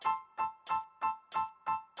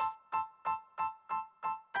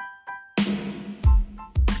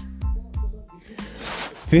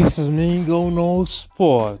This is Mingo No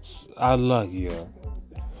Sports. I love you.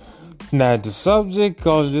 Now, the subject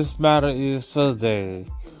of this matter is today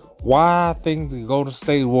why I think the Golden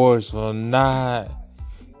State Warriors will not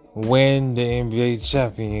win the NBA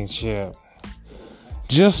championship.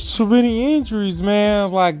 Just too many injuries,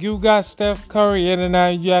 man. Like, you got Steph Curry in and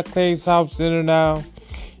out, you got Klay Thompson in and out.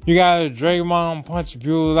 You got Draymond punch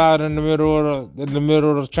people out in the middle of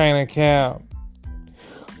the training camp.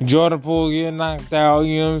 Jordan Poole getting knocked out,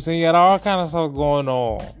 you know what I'm saying? You got all kind of stuff going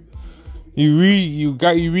on. You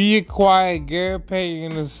reacquired Gary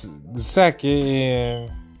Payton the second,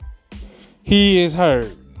 and he is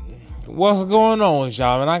hurt. What's going on with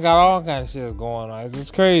y'all, man? I got all kind of shit going on. It's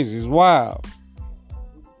just crazy. It's wild.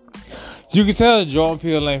 You can tell Jordan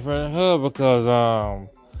Peele ain't from the hood because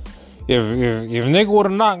if nigga would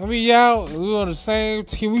have knocked me out, we on the same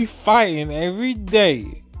team. We fighting every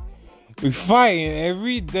day. We fighting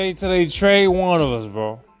every day till they trade one of us,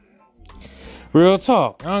 bro. Real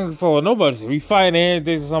talk. I don't give a fuck what nobody say. We fighting every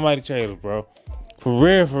day till somebody trade us, bro. For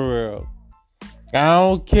real. I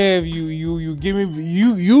don't care if you give me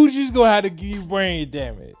you just gonna have to give me brain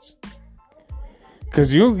damage.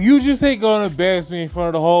 Cause you just ain't gonna embarrass me in front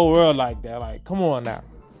of the whole world like that. Like, come on now.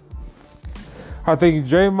 I think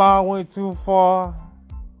Draymond went too far.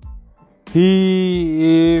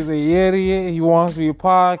 He is an idiot. He wants to be a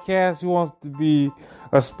podcast. He wants to be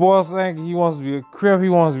a sports anchor. He wants to be a crip. He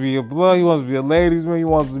wants to be a blood. He wants to be a ladies' man. He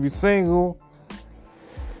wants to be single.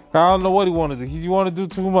 I don't know what he want to do. He want to do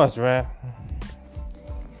too much, man.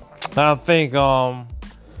 I think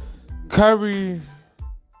Curry,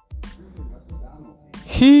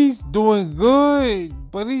 he's doing good,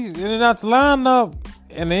 but he's in and out the lineup,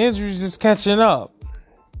 and the injuries just catching up.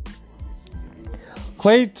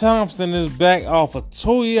 Klay Thompson is back off a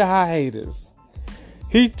 2-year hiatus.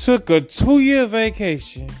 He took a 2-year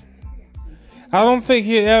vacation. I don't think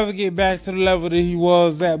he'll ever get back to the level that he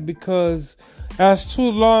was at because that's too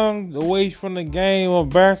long away from the game of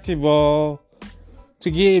basketball to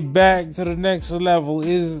get back to the next level.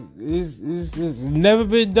 It's never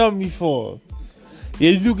been done before.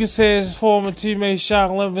 If you can say his former teammate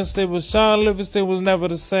Sean Livingston, but Sean Livingston was never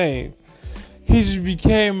the same. He just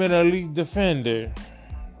became an elite defender.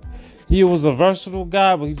 He was a versatile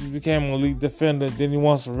guy, but he just became an elite defender. Then he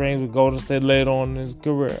won some rings with Golden State later on in his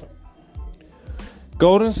career.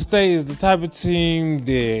 Golden State is the type of team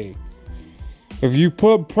that if you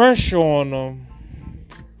put pressure on them,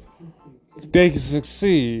 they can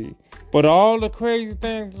succeed. But all the crazy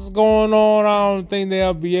things that's going on, I don't think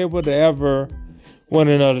they'll be able to ever win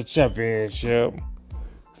another championship.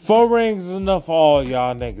 4 rings is enough for all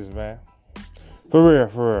y'all niggas, man. For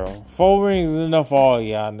real. 4 rings is enough for all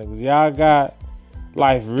y'all niggas. Y'all got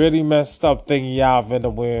life really messed up thinking y'all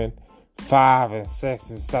finna win 5 and 6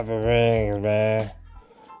 and 7 rings, man.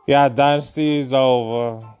 Y'all dynasty is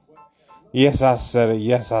over. Yes, I said it.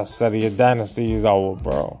 Your dynasty is over,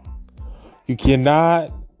 bro. You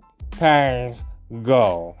cannot pass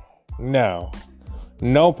go. No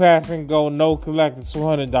pass and go. No collecting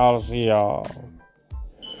 $200 for y'all.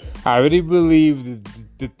 I really believe that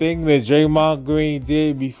the thing that Draymond Green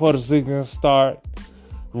did before the season start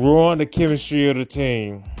ruined the chemistry of the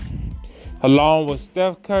team. Along with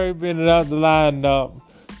Steph Curry being out the lineup,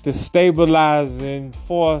 the stabilizing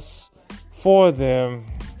force for them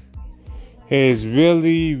is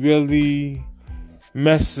really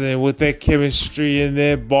messing with their chemistry and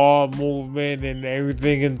their ball movement and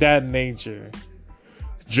everything in that nature.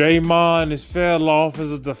 Draymond has fell off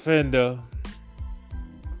as a defender.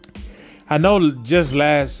 I know just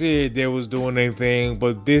last year they was doing anything,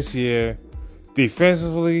 but this year,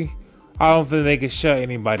 defensively, I don't think they can shut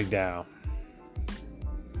anybody down.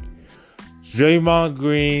 Draymond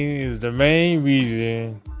Green is the main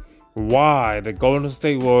reason why the Golden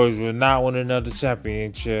State Warriors will not win another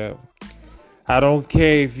championship. I don't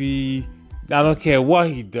care what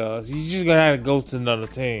he does. He's just gonna have to go to another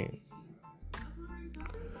team.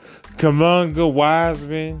 Kuminga,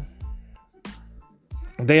 Wiseman,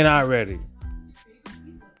 they're not ready.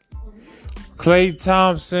 Klay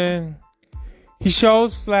Thompson, he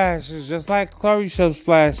shows flashes, just like Curry shows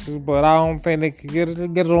flashes, but I don't think they can get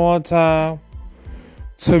it on time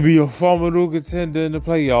to be a formidable contender in the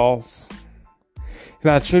playoffs.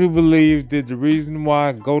 And I truly believe that the main reason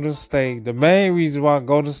why Golden State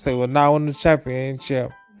will not win the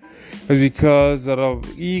championship is because of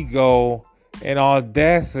the ego and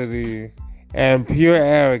audacity and pure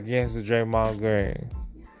arrogance of Draymond Green.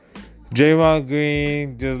 Draymond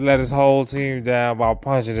Green just let his whole team down by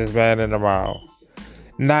punching this man in the mouth,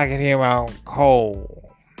 knocking him out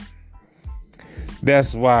cold.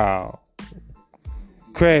 That's wild.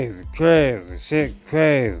 Crazy, shit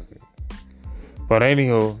crazy. But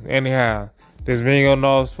anyhow, this being on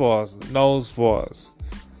No Sports.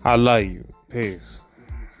 I love you. Peace.